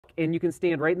walk, and you can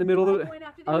stand right in the middle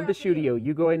of the Shoedio.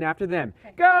 You go in after them.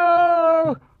 Okay.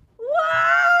 Go!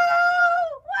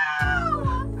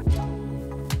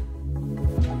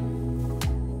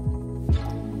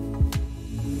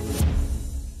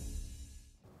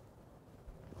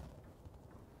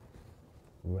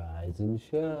 Rise and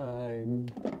shine.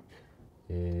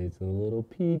 It's a little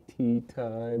PT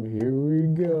time. Here we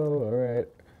go. All right.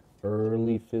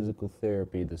 Early physical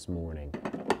therapy this morning.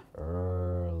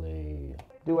 Early.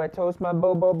 Do I toast my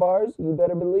Bobo bars? You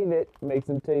better believe it. Makes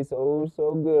them taste oh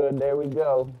so good. There we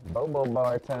go. Bobo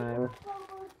bar time.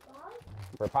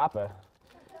 For Papa.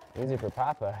 Easy for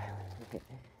Papa.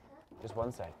 Just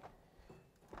one sec.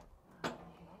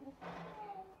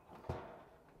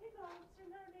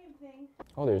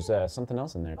 Oh, there's something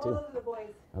else in there too. Oh, those are the boys.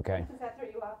 Okay. Does that throw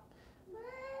you off?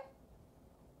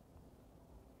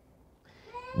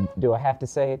 Do I have to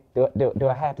say it? Do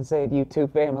I have to say it,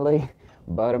 YouTube family?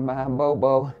 Butter my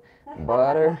Bobo.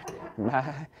 Butter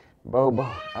my Bobo.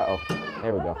 Uh-oh.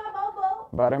 There we go.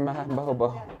 Butter my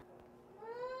Bobo.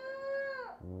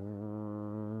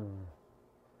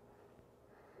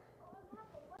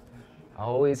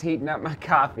 Always heating up my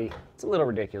coffee. It's a little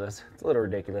ridiculous. It's a little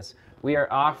ridiculous. We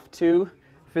are off to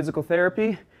physical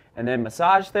therapy, and then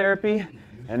massage therapy,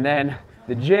 and then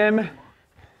the gym.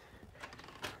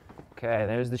 Okay,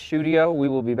 there's the Shoedio. We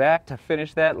will be back to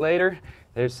finish that later.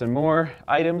 There's some more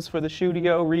items for the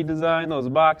Shoedio redesign, those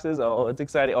boxes. Oh, it's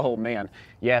exciting. Oh, man.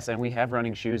 Yes, and we have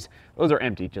running shoes. Those are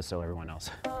empty, just so everyone knows.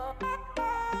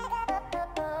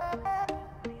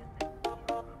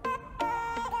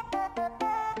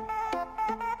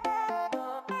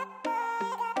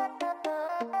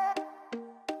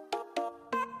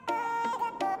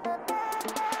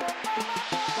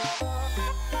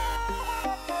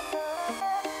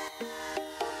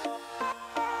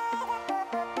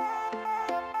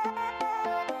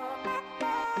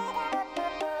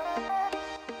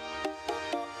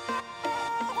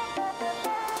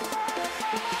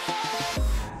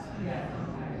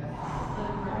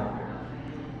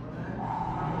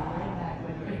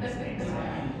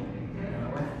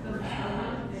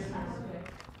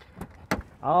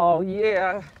 Oh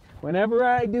yeah, whenever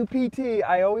I do PT,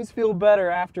 I always feel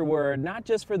better afterward, not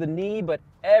just for the knee, but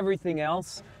everything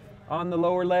else on the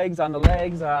lower legs, on the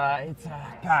legs.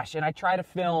 Gosh, and I try to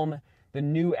film the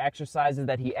new exercises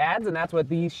that he adds, and that's what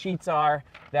these sheets are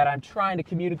that I'm trying to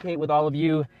communicate with all of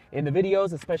you in the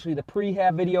videos, especially the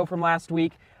prehab video from last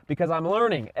week, because I'm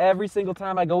learning every single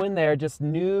time I go in there, just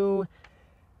new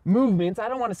movements. I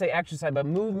don't want to say exercise, but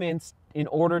movements in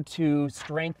order to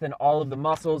strengthen all of the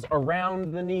muscles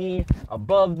around the knee,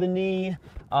 above the knee.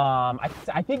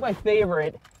 I think my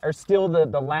favorite are still the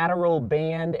lateral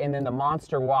band and then the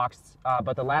monster walks,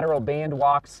 but the lateral band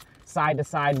walks side to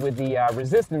side with the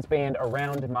resistance band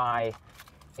around my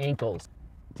ankles.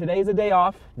 Today's a day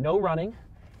off, no running.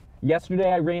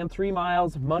 Yesterday I ran 3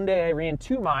 miles, Monday I ran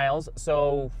 2 miles,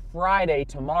 so Friday,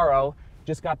 tomorrow,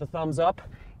 just got the thumbs up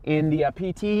in the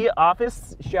PT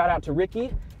office. Shout out to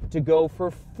Ricky to go for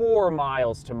 4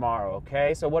 miles tomorrow,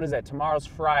 okay? So what is that? Tomorrow's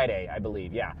Friday, I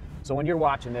believe, yeah. So when you're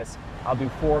watching this, I'll do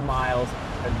 4 miles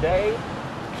a day.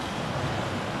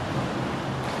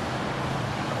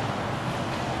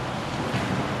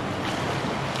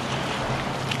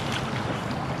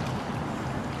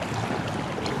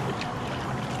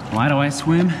 Why do I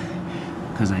swim?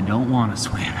 Because I don't want to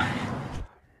swim.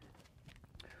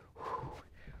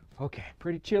 Okay,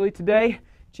 pretty chilly today.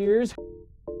 Cheers.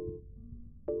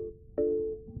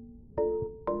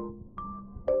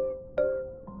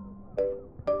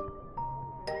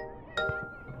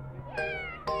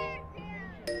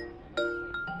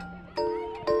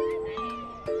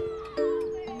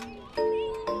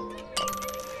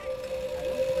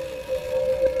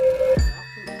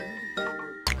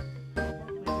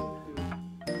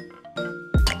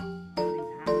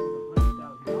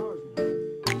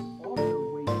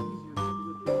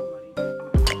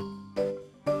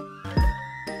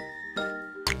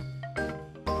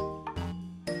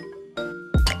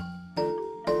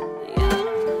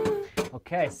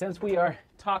 Okay, since we are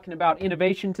talking about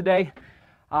innovation today,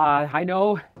 I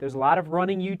know there's a lot of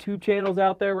running YouTube channels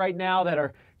out there right now that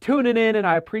are tuning in, and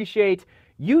I appreciate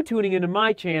you tuning into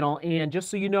my channel. And just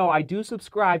so you know, I do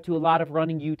subscribe to a lot of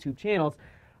running YouTube channels.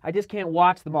 I just can't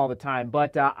watch them all the time,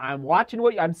 but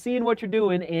I'm seeing what you're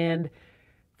doing, and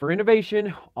for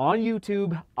innovation on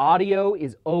YouTube, audio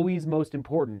is always most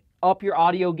important. Up your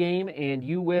audio game, and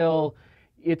you will.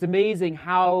 It's amazing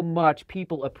how much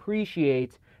people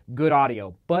appreciate good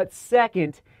audio. But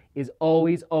second is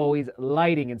always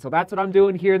lighting. And so that's what I'm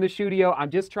doing here in the Shoedio. I'm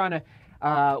just trying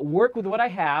to work with what I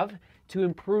have to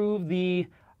improve the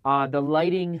the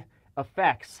lighting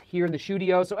effects here in the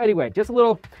Shoedio. So anyway, just a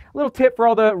little tip for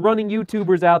all the running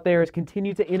YouTubers out there is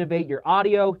continue to innovate your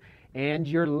audio and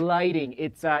your lighting.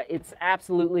 It's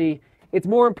absolutely, it's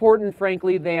more important,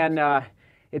 frankly, than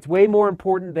it's way more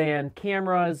important than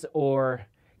cameras or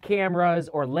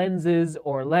lenses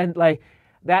or like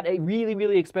that. A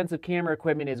really expensive camera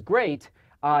equipment is great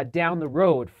down the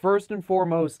road. First and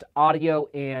foremost, audio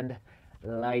and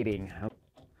lighting.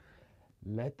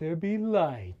 Let there be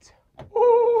light.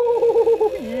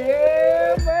 Oh,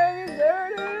 yeah, baby,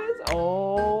 there it is.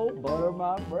 Oh, butter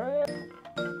my bread.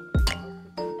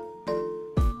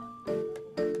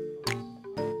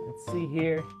 Let's see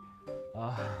here.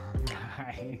 Oh,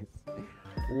 nice.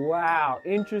 Wow,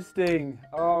 interesting.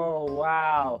 Oh,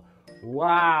 wow.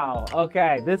 Wow.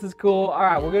 Okay, this is cool. All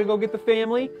right, we're going to go get the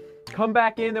family, come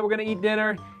back in, then we're going to eat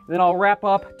dinner, and then I'll wrap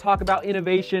up, talk about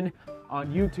innovation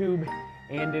on YouTube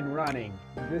and in running.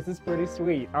 This is pretty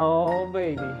sweet. Oh,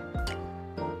 baby.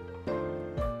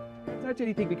 Don't touch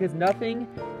anything because nothing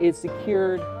is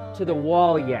secured to the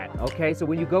wall yet, okay? So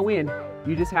when you go in,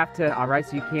 you just have to, all right,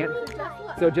 so you can't,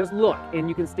 so just look, and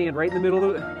you can stand right in the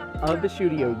middle of the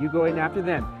Shoedio. You go in after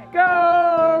them.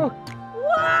 Go!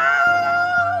 Wow!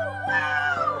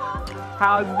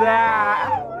 How's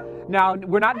that? Now,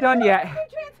 we're not done yet.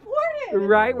 Transported.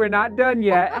 Right, we're not done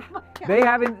yet. They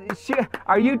haven't,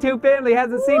 our YouTube family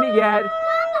hasn't seen it yet.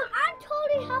 I'm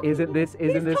totally helping. Isn't this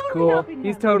totally cool?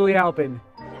 He's totally helping.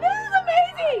 This is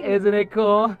amazing. Isn't it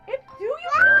cool? Do you feel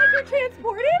like you're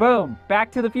transported? Boom,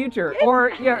 back to the future. Or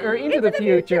into the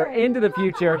future. Into the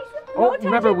future. Oh,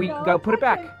 remember, go put it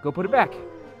back. Go put it back.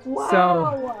 Wow.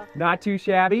 So, not too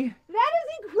shabby. That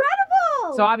is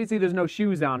incredible. So obviously there's no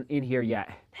shoes on in here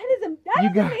yet. That is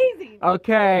amazing.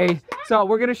 Okay, so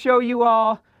we're gonna show you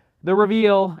all the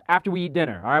reveal after we eat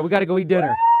dinner. All right, we gotta go eat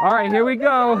dinner. All right, here we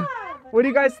go. What do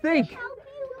you guys think?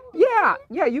 Yeah,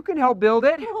 you can help build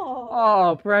it.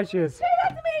 Oh, precious. Hey,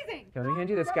 that's amazing. Let me hand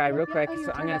you this guy real quick.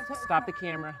 So I'm gonna stop the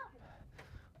camera.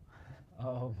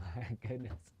 Oh my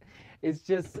goodness. It's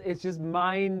just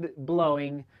mind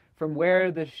blowing from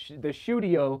where the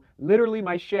Shoedio, literally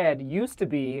my shed, used to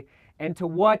be, and to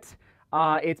what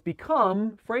it's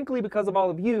become, frankly, because of all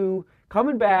of you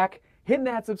coming back, hitting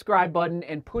that subscribe button,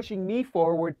 and pushing me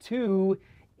forward to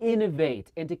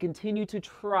innovate and to continue to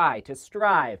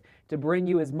strive to bring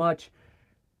you as much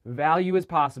value as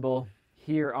possible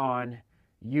here on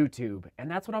YouTube. And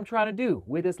that's what I'm trying to do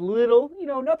with this little,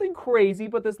 nothing crazy,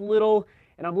 but this little,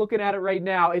 and I'm looking at it right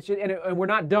now. It's just, and we're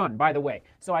not done, by the way.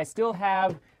 So I still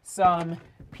have some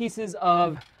pieces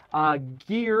of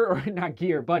gear, or not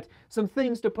gear, but some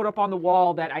things to put up on the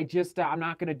wall that I'm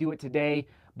not going to do it today,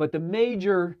 but the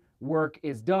major work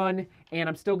is done, and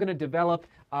I'm still going to develop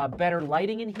better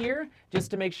lighting in here just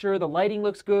to make sure the lighting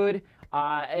looks good.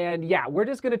 And yeah, we're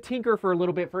just going to tinker for a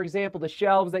little bit. For example, the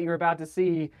shelves that you're about to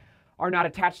see are not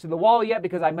attached to the wall yet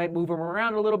because I might move them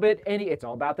around a little bit. And it's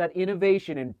all about that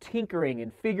innovation and tinkering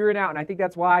and figuring out. And I think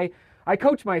that's why I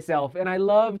coach myself, and I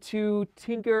love to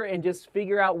tinker and just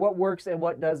figure out what works and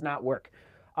what does not work.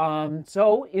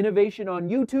 So innovation on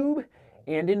YouTube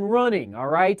and in running, all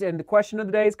right? And the question of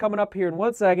the day is coming up here in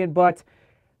 1 second, but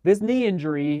this knee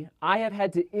injury, I have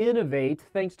had to innovate,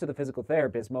 thanks to the physical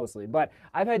therapist mostly, but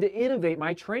I've had to innovate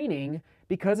my training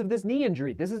because of this knee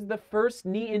injury. This is the first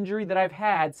knee injury that I've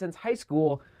had since high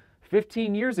school,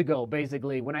 15 years ago,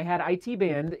 basically, when I had IT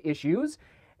band issues.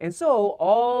 And so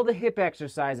all the hip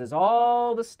exercises,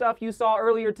 all the stuff you saw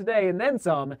earlier today, and then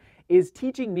some, is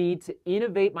teaching me to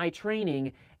innovate my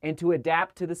training and to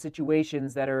adapt to the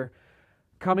situations that are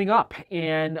coming up.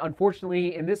 And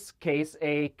unfortunately, in this case,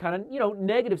 a kind of,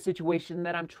 negative situation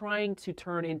that I'm trying to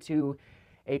turn into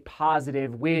a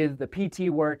positive with the PT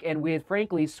work and with,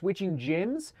 frankly, switching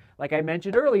gyms, like I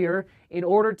mentioned earlier, in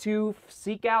order to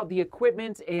seek out the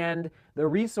equipment and the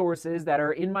resources that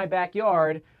are in my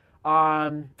backyard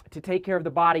to take care of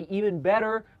the body even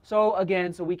better. So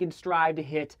again, so we can strive to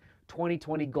hit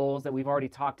 2020 goals that we've already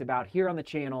talked about here on the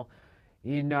channel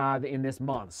in this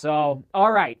month. So,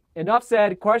 all right, enough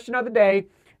said. Question of the day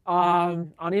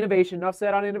on innovation. Enough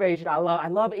said on innovation. I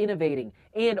love innovating.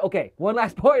 And okay, one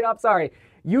last point. I'm sorry.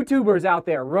 YouTubers out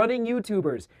there, running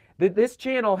YouTubers. This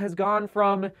channel has gone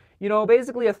from,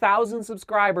 basically 1,000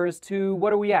 subscribers to,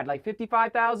 what are we at? Like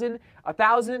 55,000,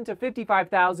 1,000 to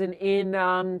 55,000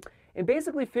 in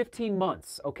basically 15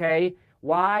 months, okay?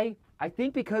 Why? I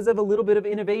think because of a little bit of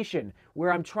innovation,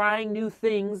 where I'm trying new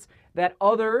things that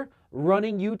other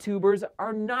running YouTubers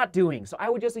are not doing. So I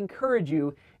would just encourage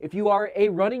you, if you are a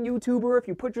running YouTuber, if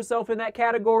you put yourself in that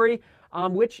category,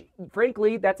 which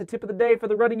frankly, that's a tip of the day for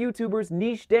the running YouTubers,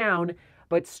 niche down.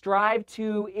 but strive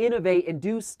to innovate and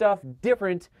do stuff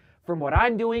different from what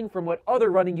I'm doing, from what other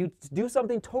running YouTubers do.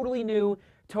 Something totally new,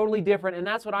 totally different, and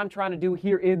that's what I'm trying to do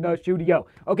here in the Shoedio.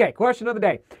 Okay, question of the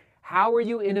day. How are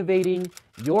you innovating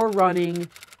your running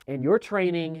and your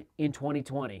training in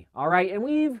 2020? All right,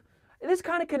 and this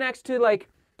kind of connects to like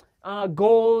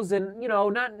goals and,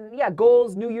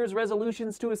 goals, New Year's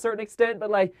resolutions to a certain extent, but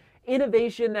like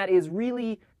innovation that is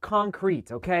really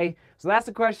concrete, okay? So that's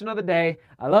the question of the day.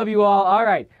 I love you all. All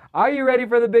right, are you ready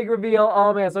for the big reveal?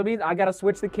 Oh man, so it means I gotta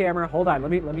switch the camera. Hold on,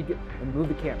 let me move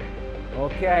the camera.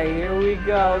 Okay, here we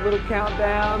go. A little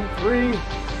countdown. 3,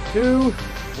 2,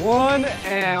 1,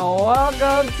 and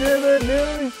welcome to the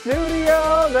new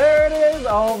Shoedio. There it is.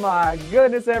 Oh my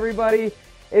goodness, everybody.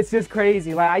 It's just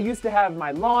crazy. Like, I used to have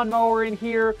my lawnmower in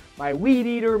here, my weed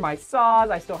eater, my saws.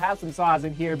 I still have some saws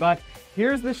in here, but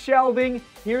here's the shelving.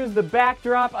 Here's the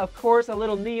backdrop. Of course, a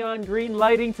little neon green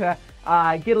lighting to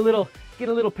get a little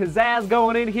pizzazz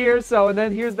going in here. So, and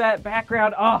then here's that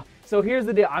background. Oh, so here's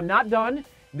the deal. I'm not done.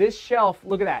 This shelf,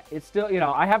 look at that. It's still,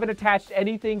 I haven't attached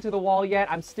anything to the wall yet.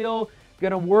 I'm still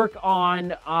gonna work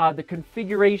on the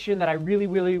configuration that I really,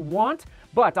 really want.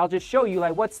 But I'll just show you,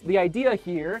 like, what's the idea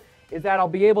here is that I'll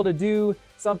be able to do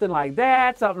something like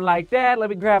that, something like that. Let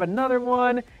me grab another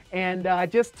one, and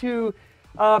just to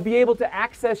be able to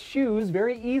access shoes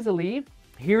very easily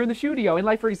here in the Shoedio. And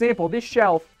like, for example, this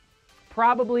shelf,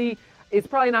 it's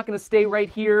probably not gonna stay right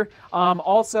here.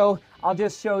 Also, I'll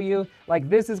just show you, like,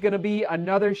 this is gonna be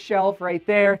another shelf right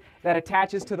there that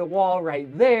attaches to the wall right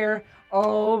there.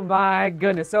 Oh my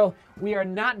goodness. So we are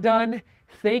not done.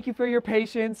 Thank you for your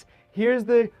patience. Here's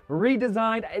the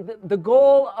redesign. The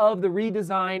goal of the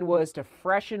redesign was to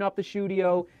freshen up the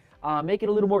Shoedio, make it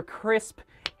a little more crisp.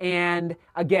 And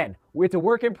again, it's a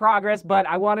work in progress, but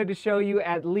I wanted to show you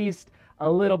at least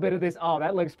a little bit of this. Oh,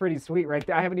 that looks pretty sweet right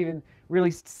there. I haven't even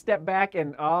really stepped back,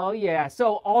 and oh yeah.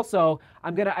 So also,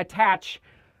 I'm gonna attach,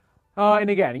 and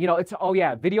again, it's, oh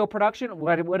yeah, video production.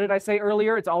 What did I say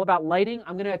earlier? It's all about lighting.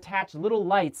 I'm gonna attach little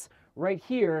lights right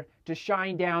here to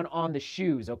shine down on the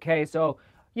shoes, okay? So,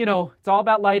 it's all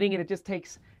about lighting, and it just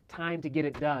takes time to get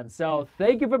it done. So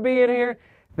thank you for being here.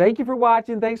 Thank you for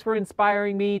watching. Thanks for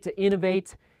inspiring me to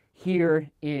innovate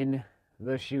here in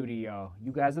the Shoedio.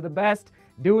 You guys are the best.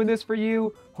 Doing this for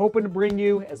you, hoping to bring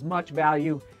you as much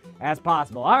value as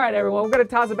possible. All right, everyone, we're going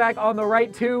to toss it back on the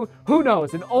right to, who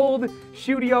knows, an old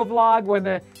Shoedio vlog when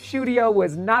the Shoedio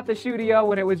was not the Shoedio,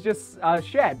 when it was just a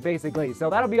shed, basically. So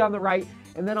that'll be on the right.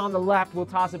 And then on the left, we'll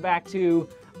toss it back to,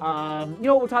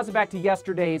 we'll toss it back to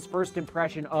yesterday's first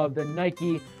impression of the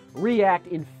Nike React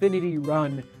Infinity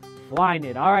Run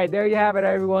Flyknit. All right, there you have it,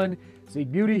 everyone.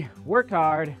 Seek beauty, work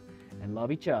hard, and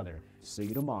love each other. See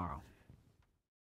you tomorrow.